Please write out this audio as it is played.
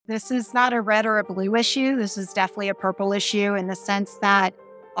This is not a red or a blue issue. This is definitely a purple issue in the sense that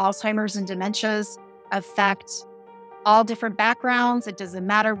Alzheimer's and dementias affect all different backgrounds. It doesn't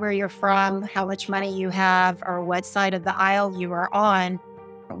matter where you're from, how much money you have, or what side of the aisle you are on.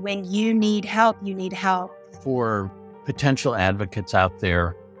 When you need help, you need help. For potential advocates out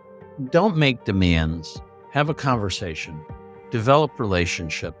there, don't make demands. Have a conversation. Develop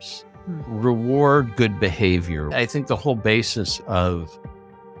relationships. Reward good behavior. I think the whole basis of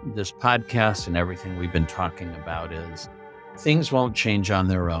this podcast and everything we've been talking about is things won't change on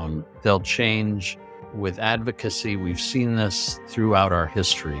their own. They'll change with advocacy. We've seen this throughout our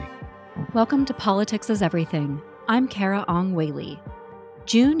history. Welcome to Politics is Everything. I'm Kara Ong Whaley.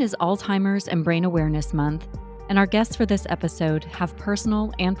 June is Alzheimer's and Brain Awareness Month, and our guests for this episode have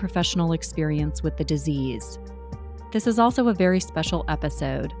personal and professional experience with the disease. This is also a very special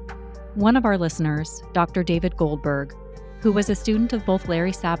episode. One of our listeners, Dr. David Goldberg, who was a student of both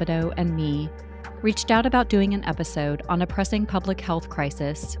Larry Sabato and me, reached out about doing an episode on a pressing public health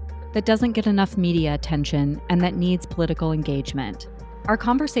crisis that doesn't get enough media attention and that needs political engagement. Our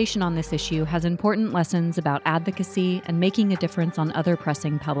conversation on this issue has important lessons about advocacy and making a difference on other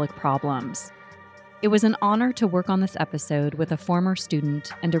pressing public problems. It was an honor to work on this episode with a former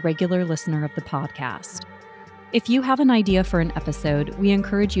student and a regular listener of the podcast. If you have an idea for an episode, we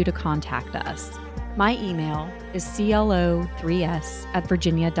encourage you to contact us. My email is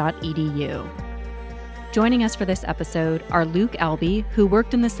clo3s@virginia.edu. Joining us for this episode are Luke Albee, who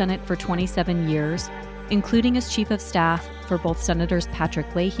worked in the Senate for 27 years, including as Chief of Staff for both Senators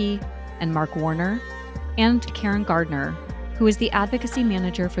Patrick Leahy and Mark Warner, and Karen Garner, who is the Advocacy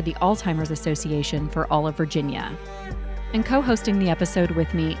Manager for the Alzheimer's Association for all of Virginia. And co-hosting the episode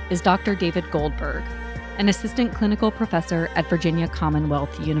with me is Dr. David Goldberg, an Assistant Clinical Professor at Virginia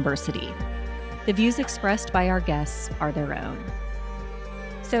Commonwealth University. The views expressed by our guests are their own.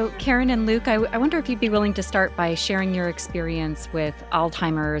 So, Karen and Luke, I wonder if you'd be willing to start by sharing your experience with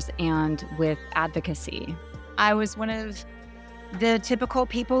Alzheimer's and with advocacy. I was one of the typical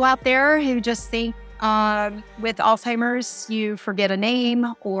people out there who just think with Alzheimer's, you forget a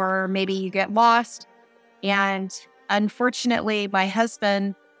name or maybe you get lost. And unfortunately, my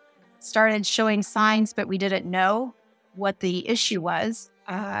husband started showing signs, but we didn't know what the issue was.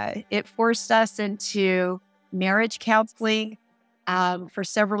 It forced us into marriage counseling for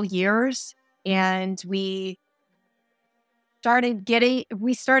several years, and we started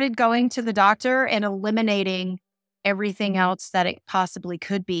going to the doctor and eliminating everything else that it possibly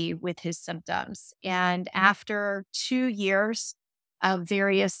could be with his symptoms. And after 2 years of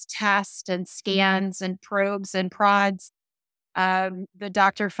various tests and scans and probes and prods, the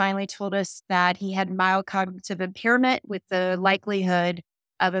doctor finally told us that he had mild cognitive impairment with the likelihood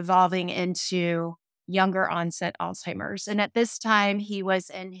of evolving into younger onset Alzheimer's. And at this time, he was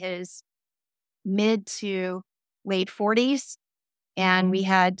in his mid to late 40s, and we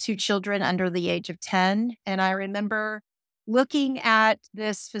had 2 children under the age of 10. And I remember looking at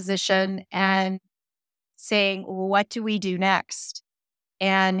this physician and saying, what do we do next?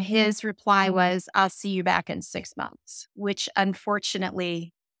 And his reply was, I'll see you back in 6 months, which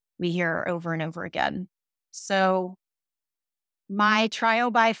unfortunately we hear over and over again. So my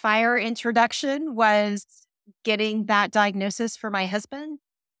trial by fire introduction was getting that diagnosis for my husband,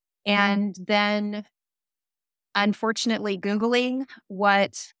 and then unfortunately Googling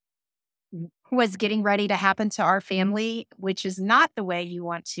what was getting ready to happen to our family, which is not the way you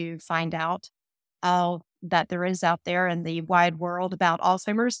want to find out that there is out there in the wide world about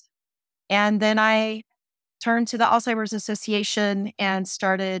Alzheimer's. And then I turned to the Alzheimer's Association and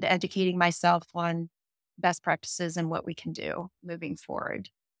started educating myself on best practices and what we can do moving forward.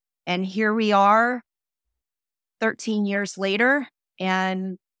 And here we are 13 years later,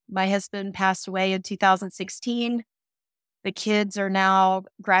 and my husband passed away in 2016. The kids are now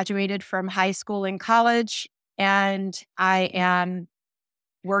graduated from high school and college, and I am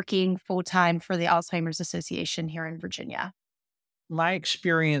working full-time for the Alzheimer's Association here in Virginia. My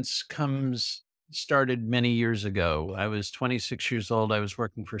experience started many years ago. I was 26 years old. I was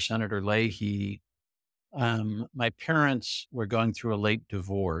working for Senator Leahy. My parents were going through a late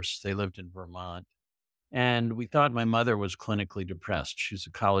divorce. They lived in Vermont. And we thought my mother was clinically depressed. She was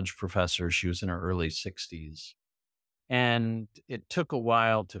a college professor. She was in her early 60s. And it took a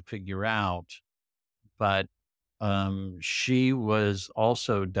while to figure out, but she was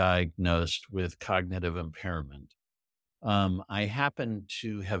also diagnosed with cognitive impairment. I happened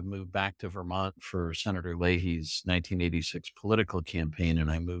to have moved back to Vermont for Senator Leahy's 1986 political campaign, and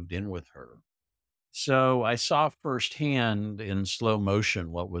I moved in with her. So I saw firsthand in slow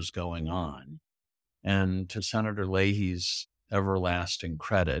motion what was going on. And to Senator Leahy's everlasting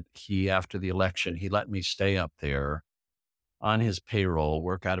credit. After the election, he let me stay up there on his payroll,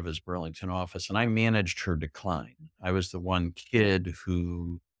 work out of his Burlington office, and I managed her decline. I was the one kid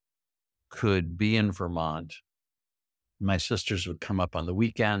who could be in Vermont. My sisters would come up on the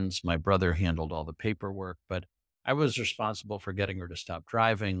weekends. My brother handled all the paperwork, but I was responsible for getting her to stop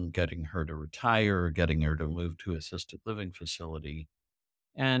driving, getting her to retire, getting her to move to assisted living facility.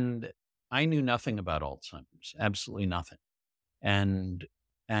 And I knew nothing about Alzheimer's, absolutely nothing.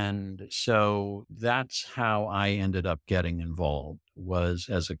 And so that's how I ended up getting involved, was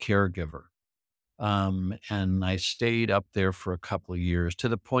as a caregiver. And I stayed up there for a couple of years, to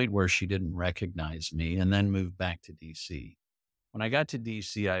the point where she didn't recognize me, and then moved back to DC. When I got to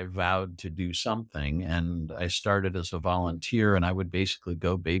DC, I vowed to do something, and I started as a volunteer, and I would basically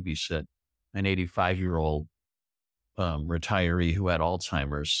go babysit an 85-year-old retiree who had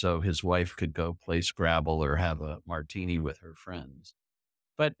Alzheimer's, so his wife could go play Scrabble or have a martini with her friends.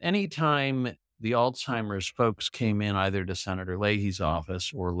 But anytime the Alzheimer's folks came in, either to Senator Leahy's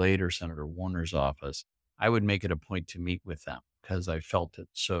office or later Senator Warner's office, I would make it a point to meet with them because I felt it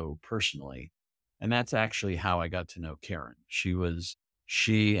so personally. And that's actually how I got to know Karen.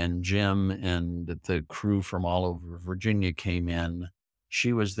 She and Jim and the crew from all over Virginia came in.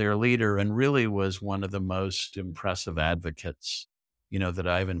 She was their leader and really was one of the most impressive advocates, that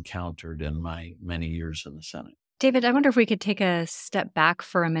I've encountered in my many years in the Senate. David, I wonder if we could take a step back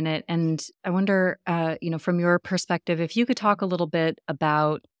for a minute. And I wonder, from your perspective, if you could talk a little bit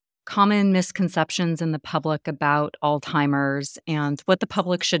about common misconceptions in the public about Alzheimer's and what the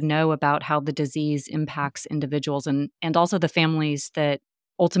public should know about how the disease impacts individuals and also the families that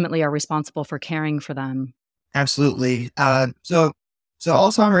ultimately are responsible for caring for them. Absolutely. So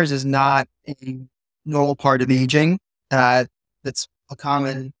Alzheimer's is not a normal part of aging. That's a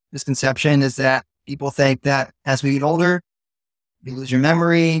common misconception, is that people think that as we get older, you lose your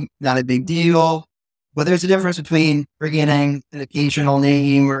memory, not a big deal. But there's a difference between forgetting an occasional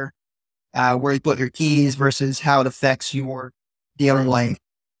name or where you put your keys versus how it affects your daily life.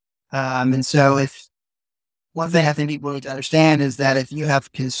 And so if one thing I think people need to understand is that if you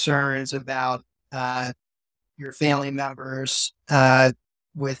have concerns about your family members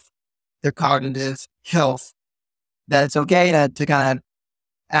with their cognitive health, that it's okay to kind of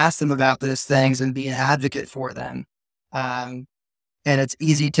ask them about those things and be an advocate for them. And it's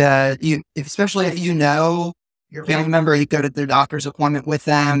easy especially if you know your family member, you go to their doctor's appointment with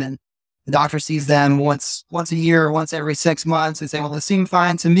them and the doctor sees them once a year or once every 6 months and say, well, this seemed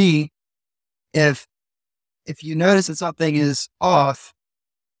fine to me. If you notice that something is off,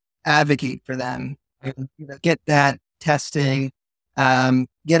 advocate for them. Get that testing,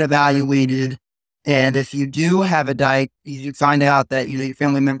 get evaluated. And if you do have you find out that your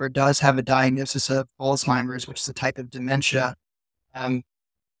family member does have a diagnosis of Alzheimer's, which is a type of dementia,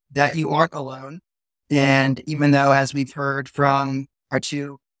 that you aren't alone. And even though, as we've heard from our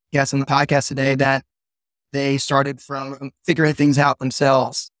two guests on the podcast today, that they started from figuring things out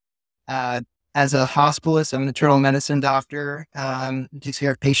themselves. As a hospitalist, I'm an internal medicine doctor, takes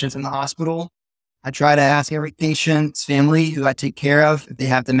care of patients in the hospital. I try to ask every patient's family who I take care of if they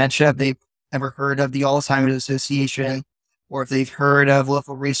have dementia, if they've ever heard of the Alzheimer's Association, or if they've heard of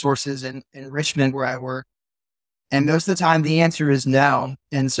local resources in Richmond where I work. And most of the time, the answer is no.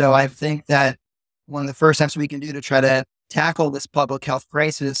 And so I think that one of the first steps we can do to try to tackle this public health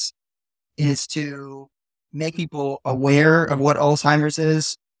crisis is to make people aware of what Alzheimer's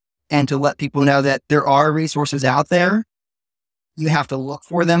is and to let people know that there are resources out there. You have to look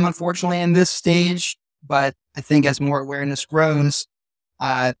for them, unfortunately, in this stage. But I think as more awareness grows,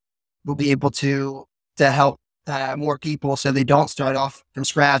 we'll be able to help more people so they don't start off from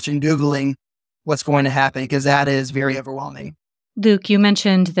scratch and Googling what's going to happen, because that is very overwhelming. Luke, you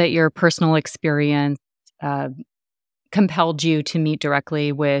mentioned that your personal experience compelled you to meet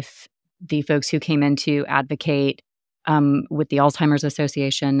directly with the folks who came in to advocate with the Alzheimer's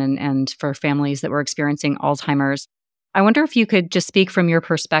Association and for families that were experiencing Alzheimer's. I wonder if you could just speak from your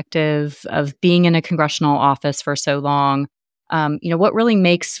perspective of being in a congressional office for so long. What really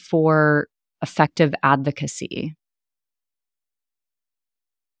makes for effective advocacy?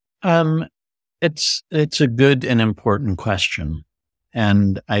 It's a good and important question.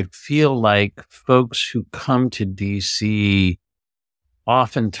 And I feel like folks who come to DC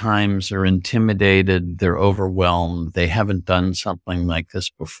oftentimes are intimidated, they're overwhelmed, they haven't done something like this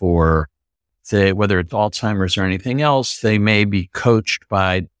before. Whether it's Alzheimer's or anything else, they may be coached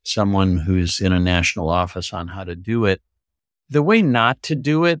by someone who's in a national office on how to do it. The way not to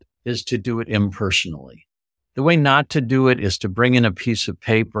do it is to do it impersonally. The way not to do it is to bring in a piece of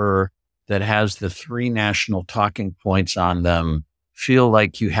paper that has the 3 national talking points on them feel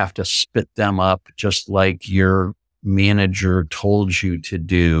like you have to spit them up just like your manager told you to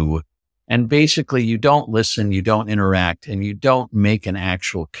do. And basically, you don't listen, you don't interact, and you don't make an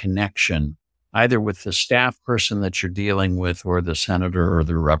actual connection either with the staff person that you're dealing with or the senator or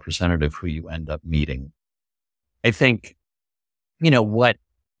the representative who you end up meeting. I think,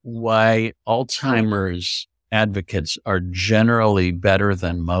 why Alzheimer's advocates are generally better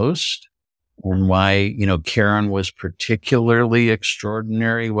than most, and why, Karen was particularly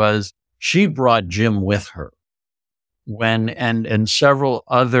extraordinary was she brought Jim with her and several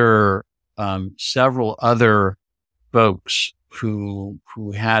other folks who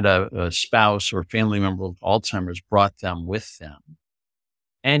had a spouse or family member with Alzheimer's brought them with them.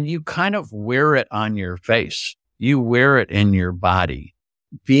 And you kind of wear it on your face. You wear it in your body.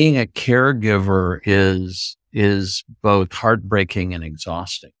 Being a caregiver is both heartbreaking and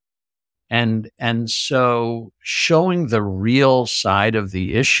exhausting. And so showing the real side of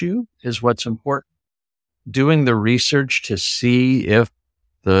the issue is what's important. Doing the research to see if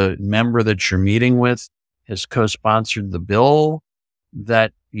the member that you're meeting with has co-sponsored the bill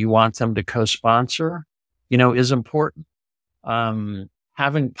that you want them to co-sponsor, is important.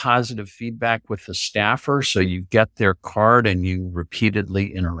 Having positive feedback with the staffer so you get their card and you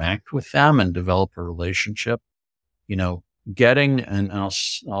repeatedly interact with them and develop a relationship, and I'll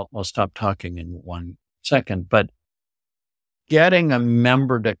stop talking in 1 second, but getting a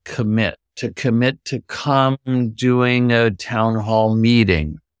member to commit to come doing a town hall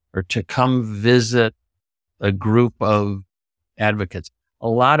meeting or to come visit a group of advocates. A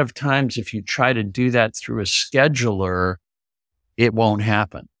lot of times, if you try to do that through a scheduler, it won't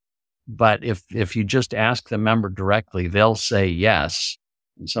happen. But if you just ask the member directly, they'll say yes.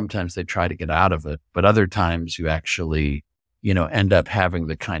 And sometimes they try to get out of it, but other times you actually, end up having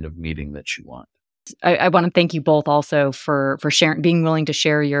the kind of meeting that you want. I want to thank you both also for sharing, being willing to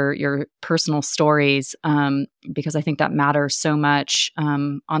share your personal stories, because I think that matters so much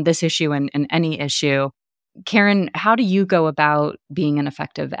on this issue and any issue. Karen, how do you go about being an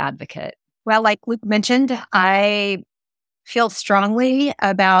effective advocate? Well, like Luke mentioned, I feel strongly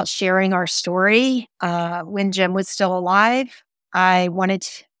about sharing our story. When Jim was still alive, I wanted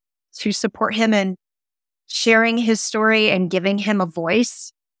to support him in sharing his story and giving him a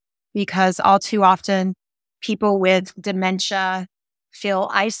voice, because all too often people with dementia feel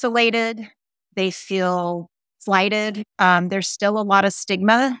isolated. They feel slighted. There's still a lot of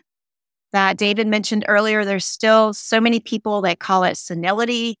stigma that David mentioned earlier. There's still so many people that call it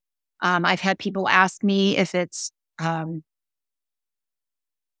senility. I've had people ask me if it's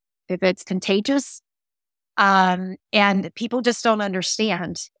contagious. And people just don't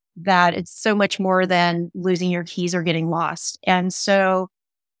understand that it's so much more than losing your keys or getting lost. And so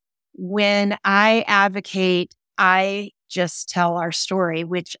when I advocate, I just tell our story,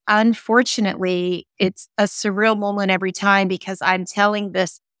 which unfortunately, it's a surreal moment every time because I'm telling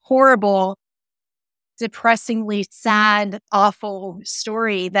this horrible, depressingly sad, awful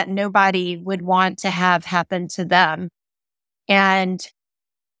story that nobody would want to have happen to them. And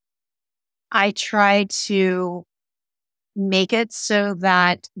I try to make it so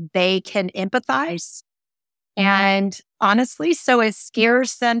that they can empathize. And honestly, so it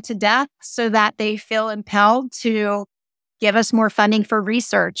scares them to death so that they feel impelled to give us more funding for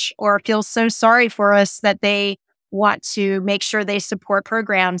research or feel so sorry for us that they want to make sure they support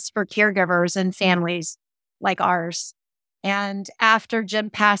programs for caregivers and families like ours. And after Jim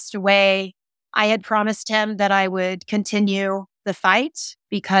passed away, I had promised him that I would continue the fight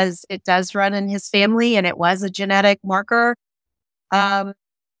because it does run in his family and it was a genetic marker.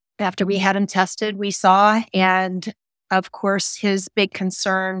 After we had him tested, we saw, and of course, his big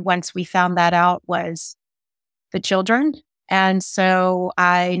concern once we found that out was the children. And so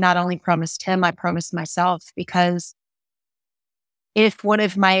I not only promised him, I promised myself, because if one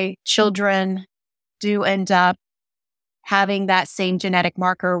of my children do end up having that same genetic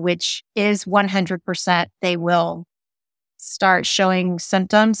marker, which is 100%, they will start showing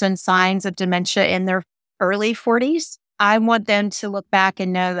symptoms and signs of dementia in their early 40s. I want them to look back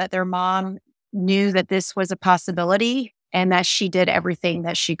and know that their mom knew that this was a possibility and that she did everything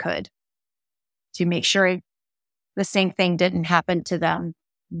that she could to make sure the same thing didn't happen to them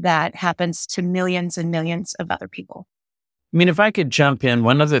that happens to millions and millions of other people. I mean, if I could jump in,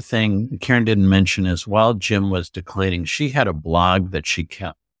 one other thing Karen didn't mention is while Jim was declaring, she had a blog that she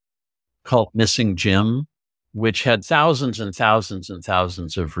kept called Missing Jim, which had thousands and thousands and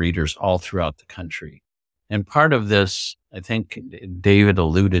thousands of readers all throughout the country. And part of this, I think David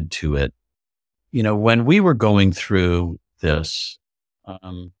alluded to it, when we were going through this,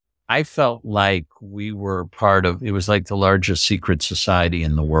 I felt like we were it was like the largest secret society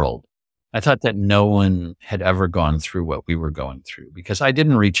in the world. I thought that no one had ever gone through what we were going through because I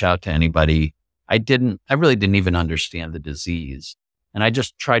didn't reach out to anybody. I really didn't even understand the disease. And I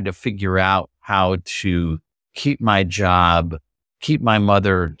just tried to figure out how to keep my job, keep my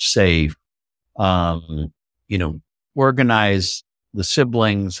mother safe, you know, organize the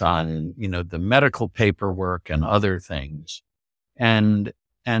siblings on, the medical paperwork and other things.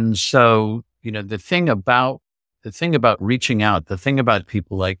 And so, the thing about reaching out, the thing about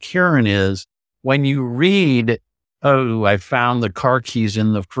people like Karen is when you read, oh, I found the car keys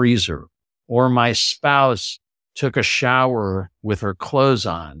in the freezer, or my spouse took a shower with her clothes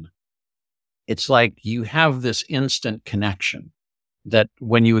on. It's like you have this instant connection that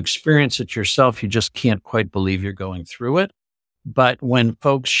when you experience it yourself, you just can't quite believe you're going through it. But when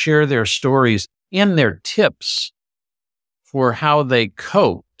folks share their stories and their tips for how they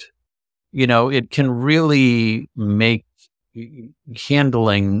coped, it can really make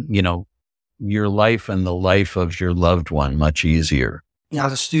handling, your life and the life of your loved one much easier. I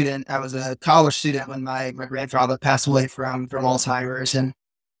was a college student when my grandfather passed away from Alzheimer's. And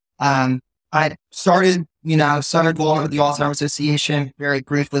I started going with the Alzheimer's Association very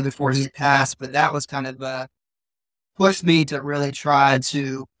briefly before he passed, but that was kind of pushed me to really try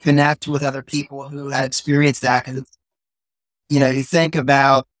to connect with other people who had experienced that. Because, you think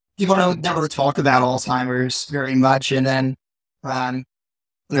about, people don't never talk about Alzheimer's very much. And then I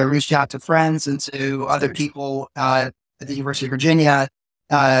reached out to friends and to other people at the University of Virginia.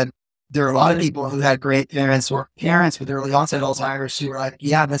 There are a lot of people who had great parents or parents with early onset Alzheimer's who were like,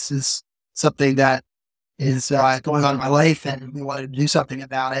 yeah, this is something that is going on in my life and we wanted to do something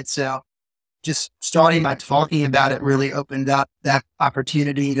about it. So just starting by talking about it really opened up that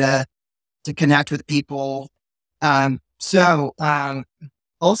opportunity to connect with people.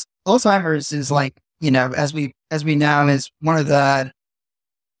 Alzheimer's is like, as we know, is one of the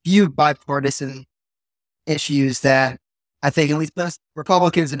few bipartisan issues that I think at least most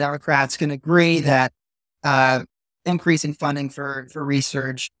Republicans and Democrats can agree that increasing funding for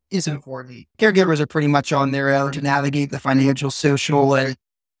research is important. Caregivers are pretty much on their own to navigate the financial, social, and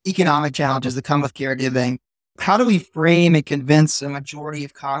economic challenges that come with caregiving. How do we frame and convince a majority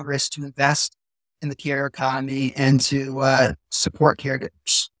of Congress to invest in the care economy and to support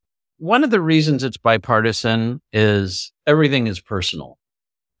caregivers? One of the reasons it's bipartisan is everything is personal.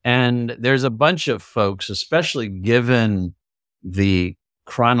 And there's a bunch of folks, especially given the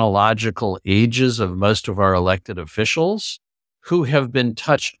chronological ages of most of our elected officials, who have been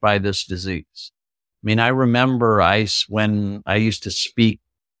touched by this disease. I mean, I remember when I used to speak,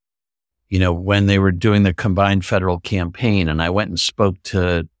 when they were doing the combined federal campaign, and I went and spoke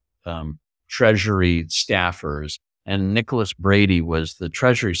to Treasury staffers, and Nicholas Brady was the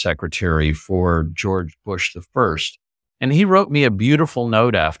Treasury Secretary for George Bush the First. And he wrote me a beautiful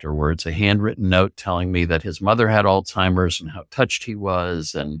note afterwards, a handwritten note telling me that his mother had Alzheimer's and how touched he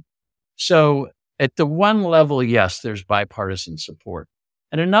was. And so at the one level, yes, there's bipartisan support.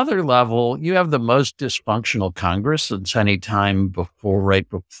 At another level, you have the most dysfunctional Congress since any time right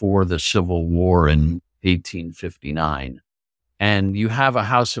before the Civil War in 1859. And you have a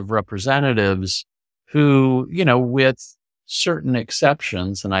House of Representatives who, with certain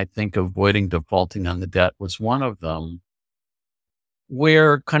exceptions, and I think avoiding defaulting on the debt was one of them,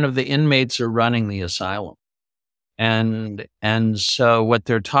 where kind of the inmates are running the asylum. And so what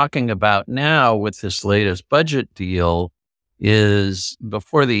they're talking about now with this latest budget deal is,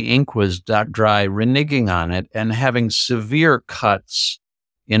 before the ink was dry, reneging on it and having severe cuts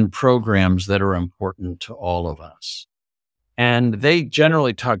in programs that are important to all of us. And they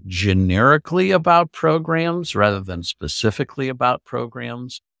generally talk generically about programs rather than specifically about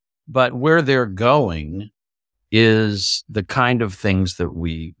programs. But where they're going is the kind of things that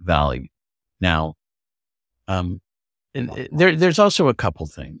we value. Now, there's also a couple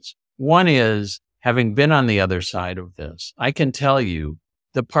things. One is, having been on the other side of this, I can tell you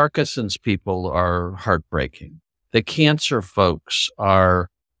the Parkinson's people are heartbreaking. The cancer folks are,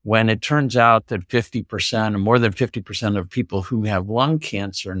 when it turns out that 50% or more than 50% of people who have lung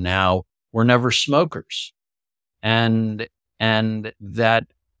cancer now were never smokers. And that,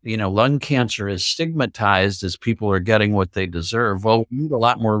 lung cancer is stigmatized as people are getting what they deserve. Well, we need a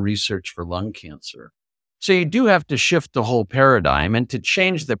lot more research for lung cancer. So you do have to shift the whole paradigm. And to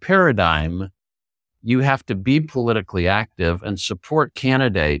change the paradigm, you have to be politically active and support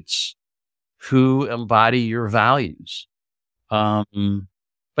candidates who embody your values.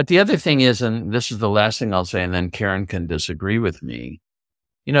 But the other thing is, and this is the last thing I'll say, and then Karen can disagree with me.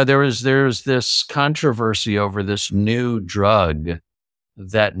 There's this controversy over this new drug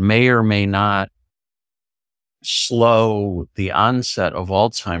that may or may not slow the onset of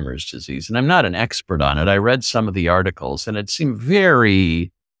Alzheimer's disease. And I'm not an expert on it. I read some of the articles and it seemed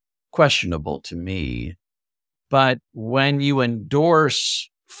very questionable to me. But when you endorse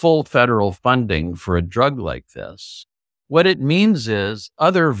full federal funding for a drug like this, what it means is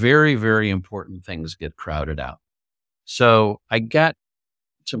other very, very important things get crowded out. So I get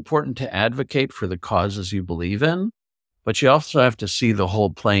it's important to advocate for the causes you believe in, but you also have to see the whole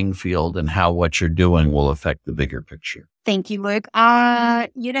playing field and how what you're doing will affect the bigger picture. Thank you, Luke. I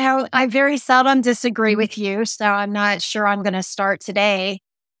very seldom disagree with you, so I'm not sure I'm going to start today.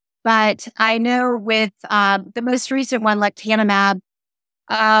 But I know with the most recent one, lecanemab,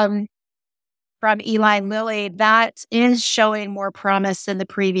 from Eli Lilly, that is showing more promise than the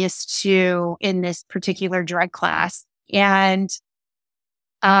previous two in this particular drug class. And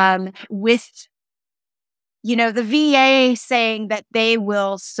with, the VA saying that they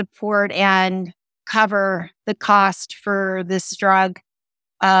will support and cover the cost for this drug,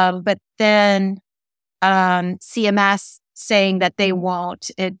 but then CMS saying that they won't,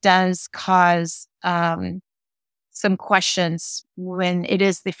 it does cause some questions when it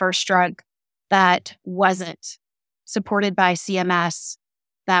is the first drug that wasn't supported by CMS,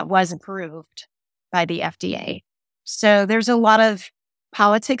 that was approved by the FDA. So there's a lot of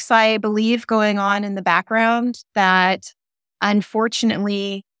politics, I believe, going on in the background that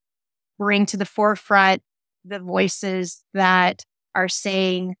unfortunately bring to the forefront the voices that are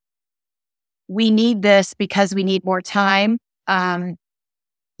saying, we need this because we need more time. For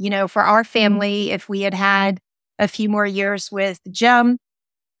our family, if we had had a few more years with Jim,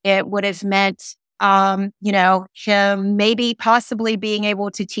 it would have meant, him maybe possibly being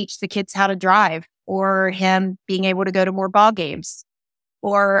able to teach the kids how to drive, or him being able to go to more ball games,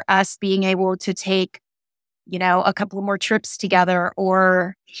 or us being able to take, a couple more trips together,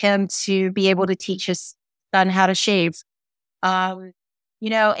 or him to be able to teach his son how to shave. And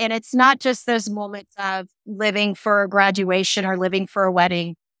it's not just those moments of living for a graduation or living for a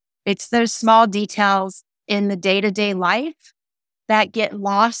wedding. It's those small details in the day-to-day life that get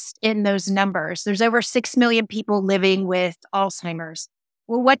lost in those numbers. There's over 6 million people living with Alzheimer's.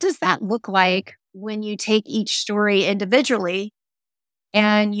 Well, what does that look like when you take each story individually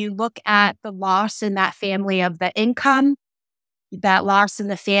and you look at the loss in that family of the income, that loss in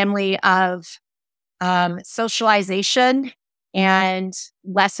the family of socialization and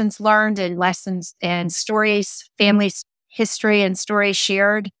lessons learned and lessons and stories, families, history and stories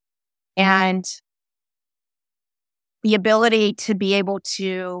shared, and the ability to be able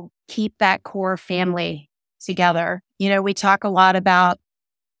to keep that core family together. We talk a lot about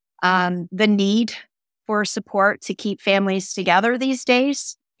the need for support to keep families together these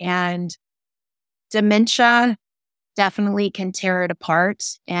days, and dementia definitely can tear it apart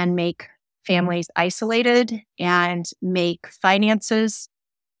and make families isolated and make finances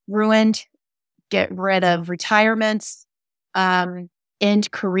ruined, get rid of retirements,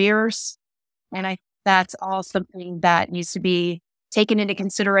 end careers. And that's all something that needs to be taken into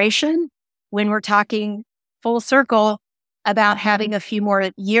consideration when we're talking full circle about having a few more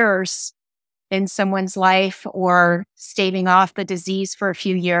years in someone's life, or staving off the disease for a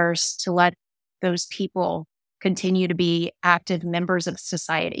few years to let those people continue to be active members of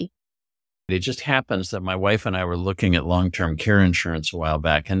society. It just happens that my wife and I were looking at long-term care insurance a while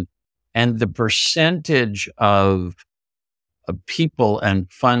back, and the percentage of people and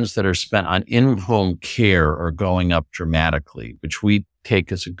funds that are spent on in-home care are going up dramatically, which we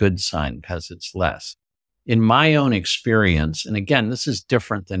take as a good sign because it's less. In my own experience, and again, this is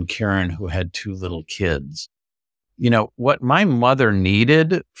different than Karen, who had 2 little kids. What my mother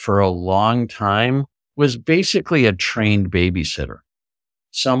needed for a long time was basically a trained babysitter,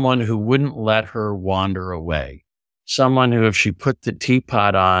 someone who wouldn't let her wander away, someone who, if she put the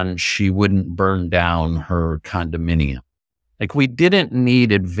teapot on, she wouldn't burn down her condominium. Like, we didn't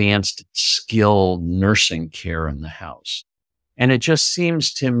need advanced skilled nursing care in the house. And it just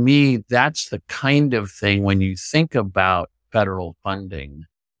seems to me that's the kind of thing, when you think about federal funding,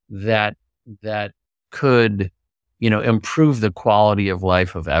 that could, improve the quality of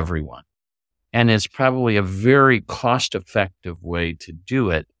life of everyone. And it's probably a very cost-effective way to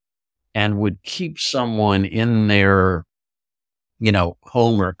do it, and would keep someone in their,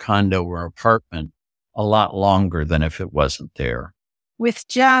 home or condo or apartment a lot longer than if it wasn't there. With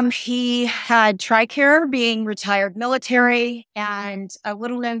Jim, he had TRICARE, being retired military, and a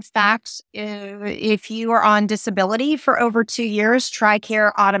little known fact, if you are on disability for over 2 years,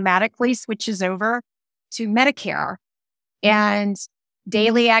 TRICARE automatically switches over to Medicare, and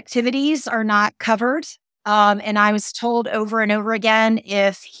daily activities are not covered And I was told over and over again,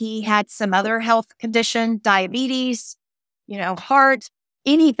 if he had some other health condition, diabetes, heart,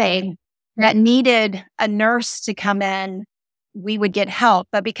 anything that needed a nurse to come in, we would get help.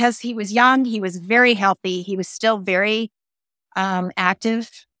 But because he was young, he was very healthy. He was still very active,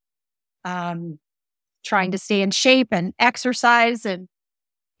 trying to stay in shape and exercise. And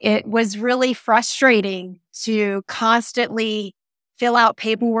it was really frustrating to constantly fill out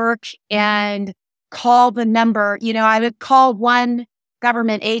paperwork and call the number. I would call one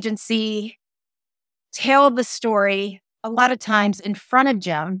government agency, tell the story a lot of times in front of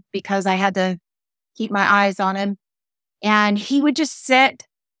Jim because I had to keep my eyes on him. And he would just sit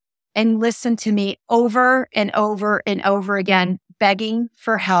and listen to me over and over and over again, begging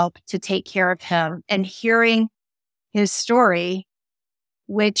for help to take care of him and hearing his story,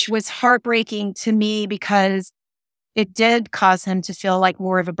 which was heartbreaking to me because it did cause him to feel like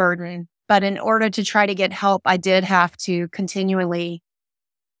more of a burden. But in order to try to get help, I did have to continually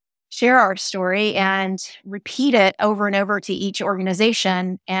share our story and repeat it over and over to each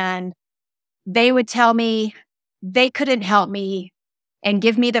organization. And they would tell me they couldn't help me and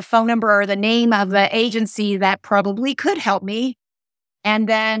give me the phone number or the name of the agency that probably could help me. And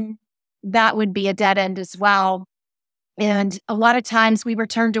then that would be a dead end as well. And a lot of times we were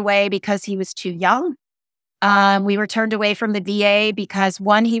turned away because he was too young. We were turned away from the VA because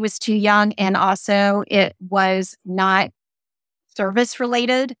one, he was too young, and also it was not service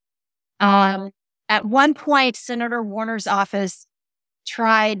related. At one point, Senator Warner's office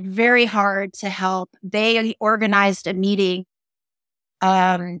tried very hard to help. They organized a meeting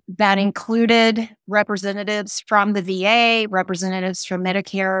that included representatives from the VA, representatives from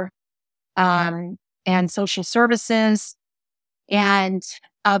Medicare, and social services, and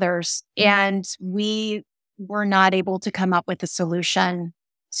others. And we were not able to come up with a solution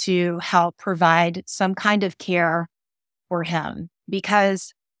to help provide some kind of care for him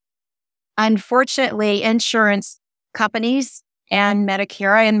because unfortunately, insurance companies and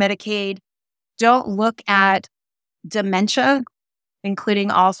Medicare and Medicaid don't look at dementia, including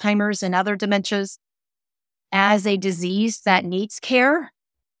Alzheimer's and other dementias, as a disease that needs care.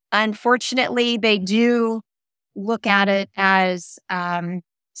 Unfortunately, they do look at it as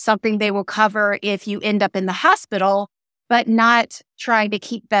something they will cover if you end up in the hospital, but not trying to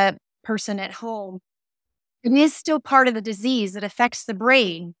keep that person at home. It is still part of the disease. It affects the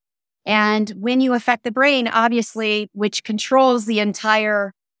brain. And when you affect the brain, obviously, which controls the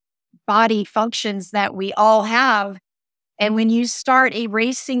entire body functions that we all have, and when you start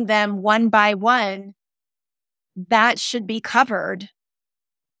erasing them one by one, that should be covered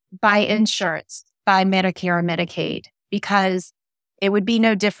by insurance, by Medicare and Medicaid, because it would be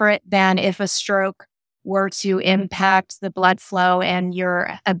no different than if a stroke were to impact the blood flow and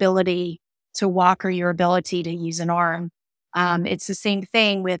your ability to walk or your ability to use an arm. It's the same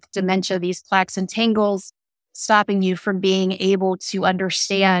thing with dementia, these plaques and tangles stopping you from being able to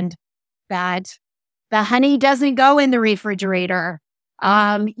understand that the honey doesn't go in the refrigerator.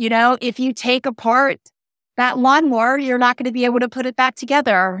 If you take apart that lawnmower, you're not going to be able to put it back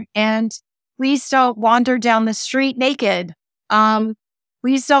together. And please don't wander down the street naked.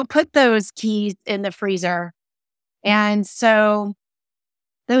 Please don't put those keys in the freezer. And so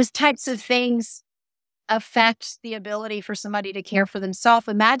those types of things affect the ability for somebody to care for themselves.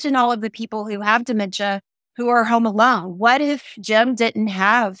 Imagine all of the people who have dementia who are home alone. What if Jim didn't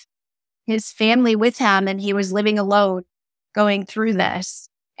have his family with him and he was living alone going through this?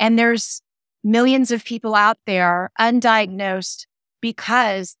 And there's millions of people out there undiagnosed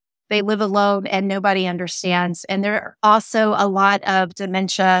because they live alone and nobody understands. And there are also a lot of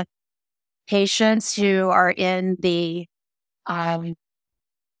dementia patients who are in the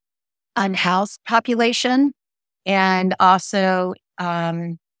unhoused population and also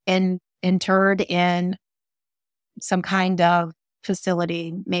interred in some kind of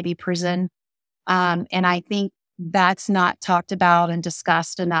facility, maybe prison. And I think that's not talked about and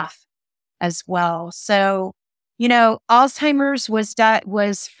discussed enough as well. So, Alzheimer's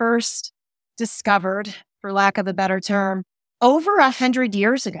was first discovered, for lack of a better term, over 100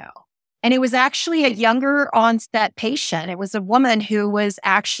 years ago. And it was actually a younger onset patient. It was a woman who was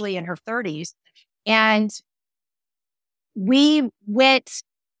actually in her 30s. And we went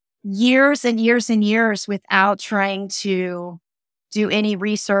years and years and years without trying to do any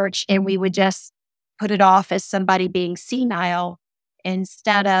research, and we would just put it off as somebody being senile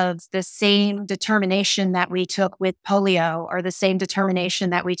instead of the same determination that we took with polio or the same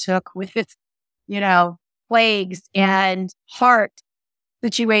determination that we took with, plagues and heart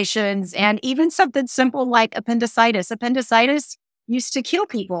situations, and even something simple like appendicitis. Appendicitis used to kill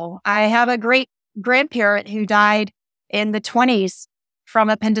people. I have a great grandparent who died in the 20s from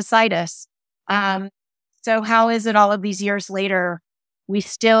appendicitis. So how is it all of these years later, we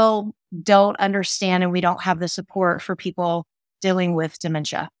still don't understand and we don't have the support for people dealing with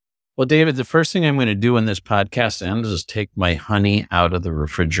dementia? Well, David, the first thing I'm going to do when this podcast ends is take my honey out of the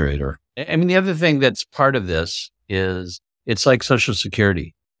refrigerator. I mean, the other thing that's part of this is it's like Social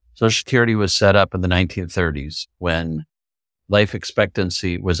Security. Social Security was set up in the 1930s when life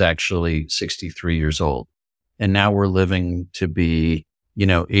expectancy was actually 63 years old. And now we're living to be,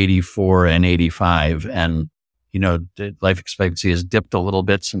 84 and 85. And, the life expectancy has dipped a little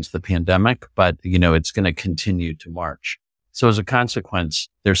bit since the pandemic, but, it's going to continue to march. So as a consequence,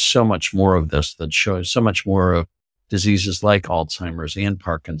 there's so much more of this that shows so much more of diseases like Alzheimer's and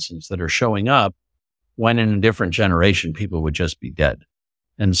Parkinson's that are showing up when in a different generation, people would just be dead.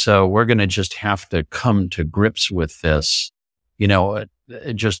 And so we're going to just have to come to grips with this,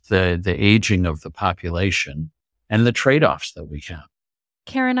 just the aging of the population and the trade-offs that we have.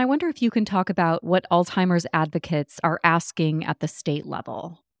 Karen, I wonder if you can talk about what Alzheimer's advocates are asking at the state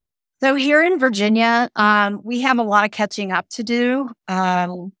level. So here in Virginia, we have a lot of catching up to do.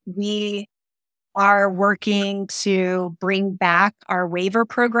 We are working to bring back our waiver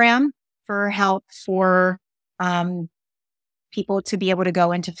program for help for people to be able to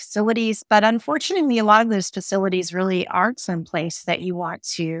go into facilities. But unfortunately, a lot of those facilities really aren't someplace that you want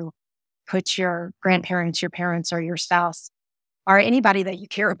to put your grandparents, your parents, or your spouse, or anybody that you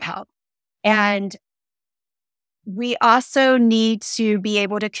care about. And we also need to be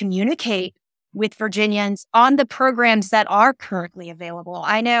able to communicate with Virginians on the programs that are currently available.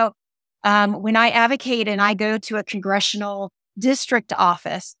 I know when I advocate and I go to a congressional district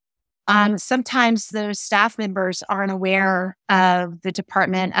office, sometimes those staff members aren't aware of the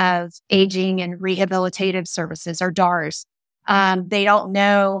Department of Aging and Rehabilitative Services, or DARS. They don't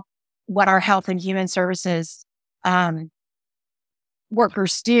know what our Health and Human Services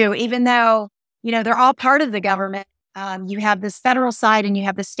workers do, even though they're all part of the government. You have this federal side and you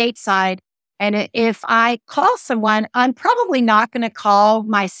have the state side. And if I call someone, I'm probably not going to call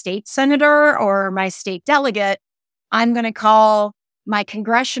my state senator or my state delegate. I'm going to call my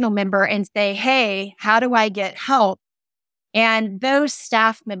congressional member and say, hey, how do I get help? And those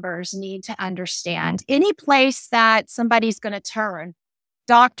staff members need to understand any place that somebody's going to turn.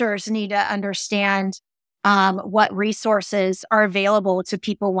 Doctors need to understand what resources are available to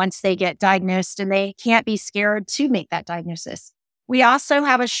people once they get diagnosed, and they can't be scared to make that diagnosis. We also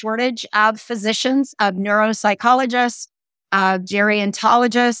have a shortage of physicians, of neuropsychologists, of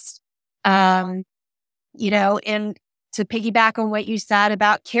gerontologists, and to piggyback on what you said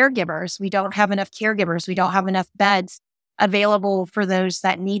about caregivers, we don't have enough caregivers. We don't have enough beds available for those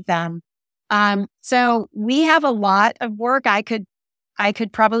that need them. So we have a lot of work. I could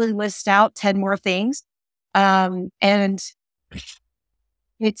probably list out 10 more things. And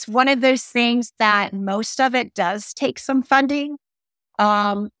it's one of those things that most of it does take some funding.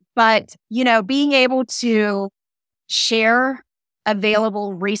 But, being able to share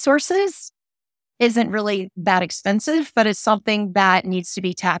available resources isn't really that expensive, but it's something that needs to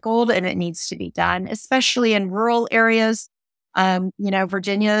be tackled and it needs to be done, especially in rural areas.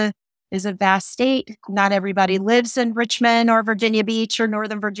 Virginia is a vast state. Not everybody lives in Richmond or Virginia Beach or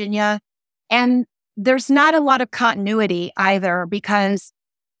Northern Virginia. And there's not a lot of continuity either, because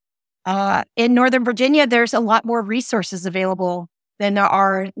in Northern Virginia, there's a lot more resources available than there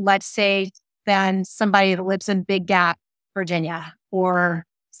are, let's say, than somebody that lives in Big Gap, Virginia, or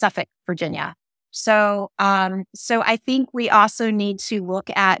Suffolk, Virginia. So I think we also need to look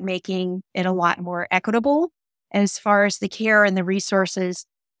at making it a lot more equitable as far as the care and the resources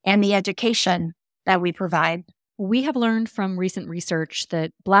and the education that we provide. We have learned from recent research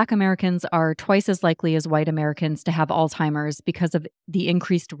that Black Americans are twice as likely as white Americans to have Alzheimer's because of the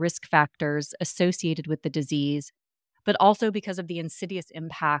increased risk factors associated with the disease, but also because of the insidious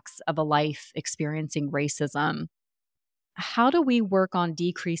impacts of a life experiencing racism. How do we work on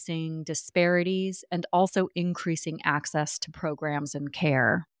decreasing disparities and also increasing access to programs and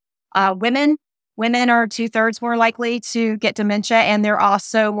care? Women are 2/3 more likely to get dementia, and they're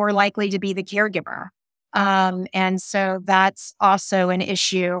also more likely to be the caregiver. And so that's also an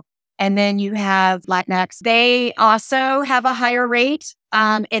issue. And then you have Latinx. They also have a higher rate,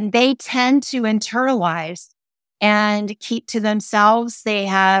 and they tend to internalize and keep to themselves. They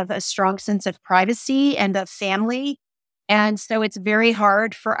have a strong sense of privacy and of family. And so it's very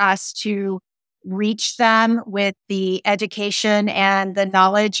hard for us to reach them with the education and the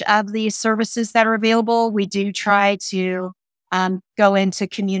knowledge of these services that are available. We do try to go into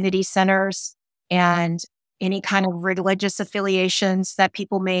community centers and any kind of religious affiliations that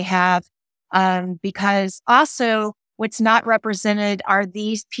people may have. because also what's not represented are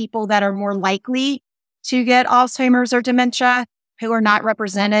these people that are more likely to get Alzheimer's or dementia who are not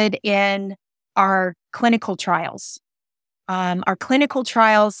represented in our clinical trials. Our clinical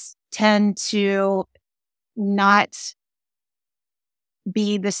trials tend to not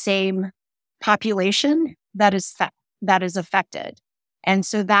be the same population that is affected. And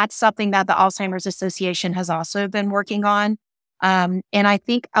so that's something that the Alzheimer's Association has also been working on. And I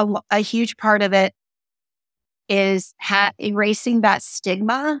think a huge part of it is erasing that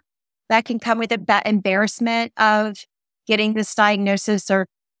stigma that can come with it, that embarrassment of getting this diagnosis or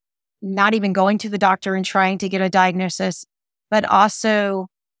not even going to the doctor and trying to get a diagnosis, but also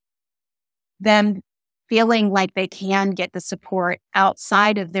them feeling like they can get the support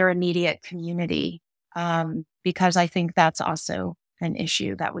outside of their immediate community, because I think that's also an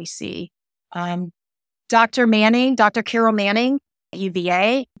issue that we see. Dr. Carol Manning,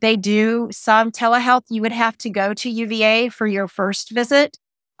 UVA, they do some telehealth. You would have to go to UVA for your first visit,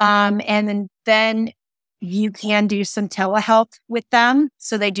 and then you can do some telehealth with them.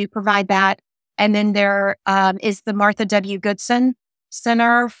 So they do provide that. And then there is the Martha W. Goodson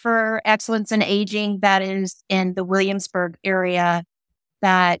Center for Excellence in Aging that is in the Williamsburg area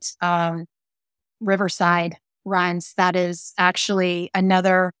that Riverside runs. That is actually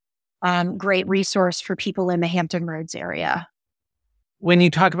another great resource for people in the Hampton Roads area. When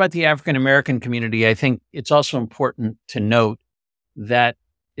you talk about the African American community, I think it's also important to note that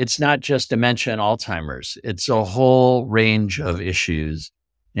it's not just dementia and Alzheimer's. It's a whole range of issues.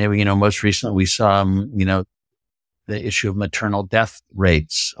 Most recently we saw, the issue of maternal death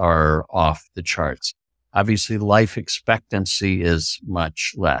rates are off the charts. Obviously, life expectancy is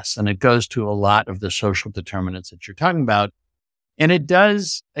much less. And it goes to a lot of the social determinants that you're talking about. And it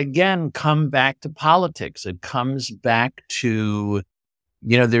does, again, come back to politics. It comes back to,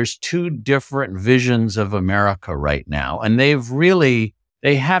 there's two different visions of America right now. And they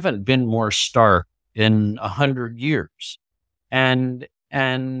haven't been more stark in 100 years. And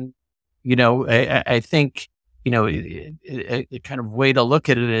I think, a kind of way to look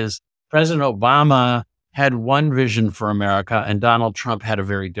at it is President Obama had one vision for America and Donald Trump had a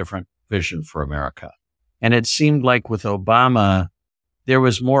very different vision for America. And it seemed like with Obama, there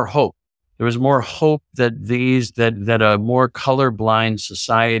was more hope. There was more hope that that a more colorblind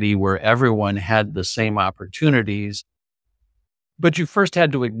society where everyone had the same opportunities. But you first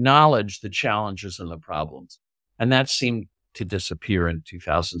had to acknowledge the challenges and the problems. And that seemed to disappear in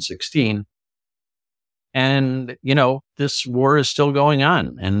 2016. And, this war is still going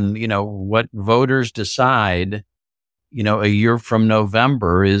on. And, what voters decide, a year from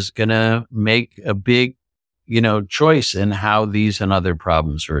November is going to make a big, choice in how these and other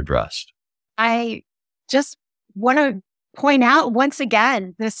problems are addressed. I just want to point out once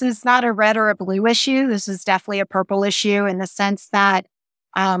again, this is not a red or a blue issue. This is definitely a purple issue in the sense that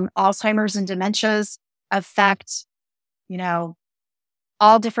Alzheimer's and dementias affect,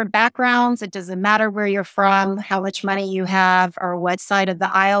 all different backgrounds. It doesn't matter where you're from, how much money you have, or what side of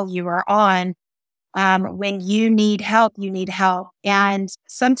the aisle you are on. When you need help, you need help. And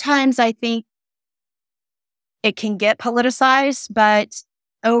sometimes I think it can get politicized, but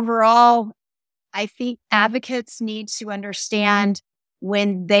overall, I think advocates need to understand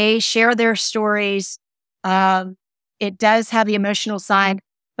when they share their stories, it does have the emotional side.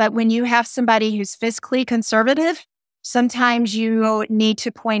 But when you have somebody who's fiscally conservative, sometimes you need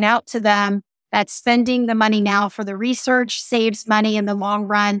to point out to them that spending the money now for the research saves money in the long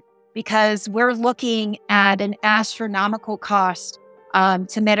run, because we're looking at an astronomical cost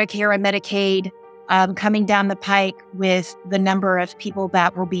to Medicare and Medicaid coming down the pike with the number of people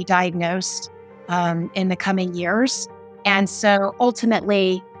that will be diagnosed in the coming years. And so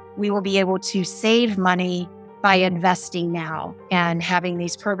ultimately, we will be able to save money by investing now and having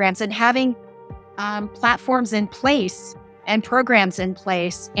these programs and having platforms in place and programs in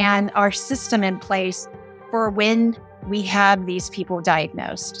place and our system in place for when we have these people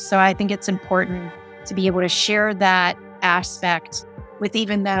diagnosed. So I think it's important to be able to share that aspect with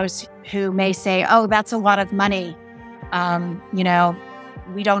even those who may say, oh, that's a lot of money.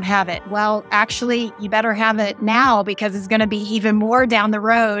 We don't have it. Well, actually, you better have it now because it's going to be even more down the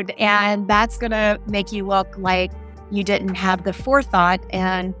road. And that's going to make you look like you didn't have the forethought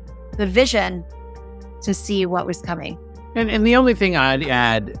and the vision to see what was coming. And the only thing I'd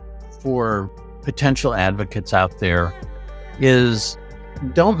add for potential advocates out there is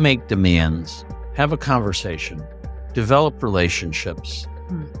don't make demands, have a conversation, develop relationships,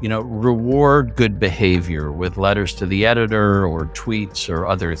 reward good behavior with letters to the editor or tweets or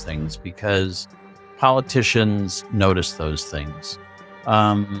other things, because politicians notice those things.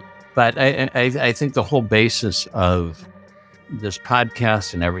 But I think the whole basis of this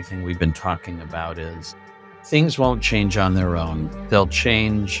podcast and everything we've been talking about is things won't change on their own. They'll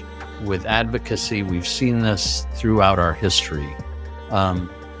change with advocacy. We've seen this throughout our history.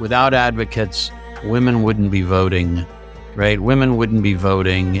 Without advocates, women wouldn't be voting, right? Women wouldn't be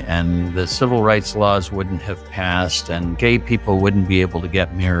voting, and the civil rights laws wouldn't have passed, and gay people wouldn't be able to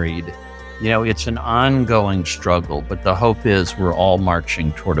get married. It's an ongoing struggle, but the hope is we're all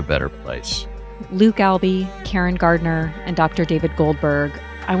marching toward a better place. Luke Albee, Karen Garner, and Dr. David Goldberg,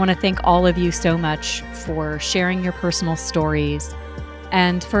 I want to thank all of you so much for sharing your personal stories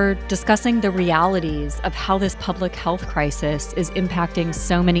and for discussing the realities of how this public health crisis is impacting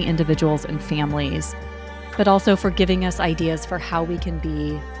so many individuals and families, but also for giving us ideas for how we can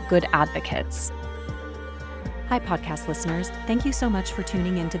be good advocates. Hi, podcast listeners. Thank you so much for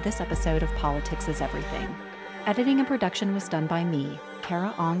tuning into this episode of Politics is Everything. Editing and production was done by me,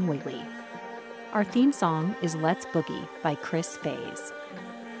 Kara Ong Whaley. Our theme song is Let's Boogie by Chris Faze.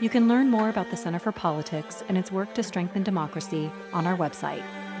 You can learn more about the Center for Politics and its work to strengthen democracy on our website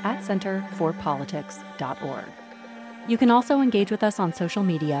at centerforpolitics.org. You can also engage with us on social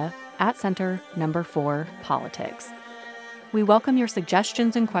media at Center4Politics. We welcome your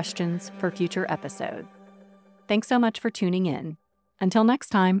suggestions and questions for future episodes. Thanks so much for tuning in. Until next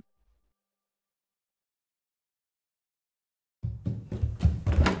time.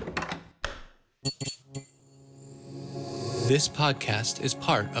 This podcast is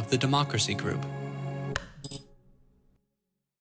part of the Democracy Group.